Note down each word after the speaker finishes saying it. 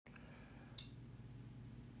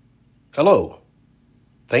Hello.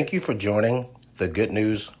 Thank you for joining the Good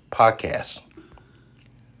News Podcast.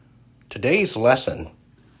 Today's lesson,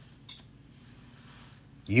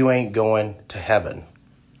 you ain't going to heaven.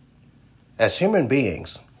 As human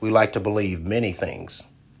beings, we like to believe many things.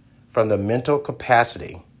 From the mental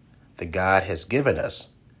capacity that God has given us,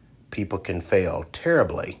 people can fail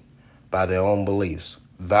terribly by their own beliefs,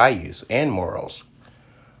 values, and morals.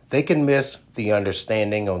 They can miss the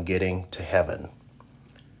understanding on getting to heaven.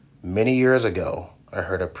 Many years ago, I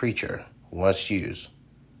heard a preacher once use,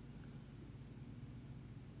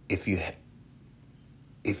 if you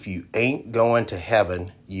ain't going to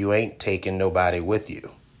heaven, you ain't taking nobody with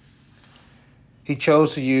you. He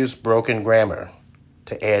chose to use broken grammar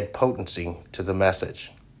to add potency to the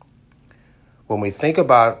message. When we think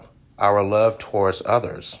about our love towards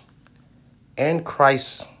others and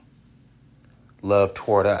Christ's love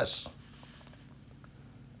toward us,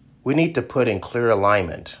 we need to put in clear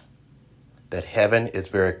alignment that heaven is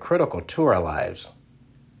very critical to our lives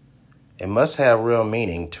and must have real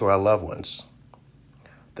meaning to our loved ones.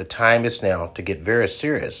 The time is now to get very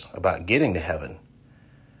serious about getting to heaven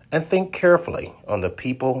and think carefully on the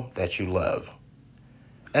people that you love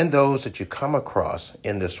and those that you come across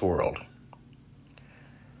in this world.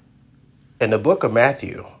 In the book of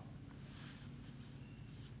Matthew,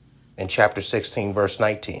 in chapter 16, verse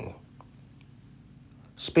 19,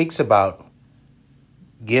 speaks about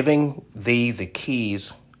giving thee the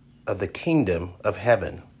keys of the kingdom of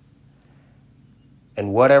heaven,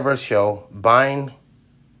 and whatever shall bind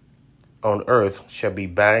on earth shall be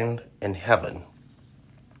bound in heaven,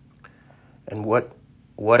 and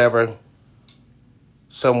whatever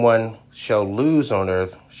someone shall loose on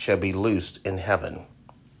earth shall be loosed in heaven.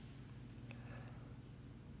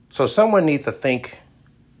 So someone needs to think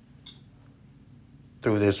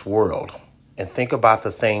through this world and think about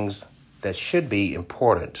the things that should be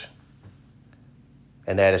important,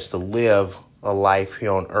 and that is to live a life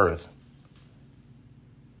here on earth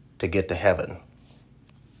to get to heaven.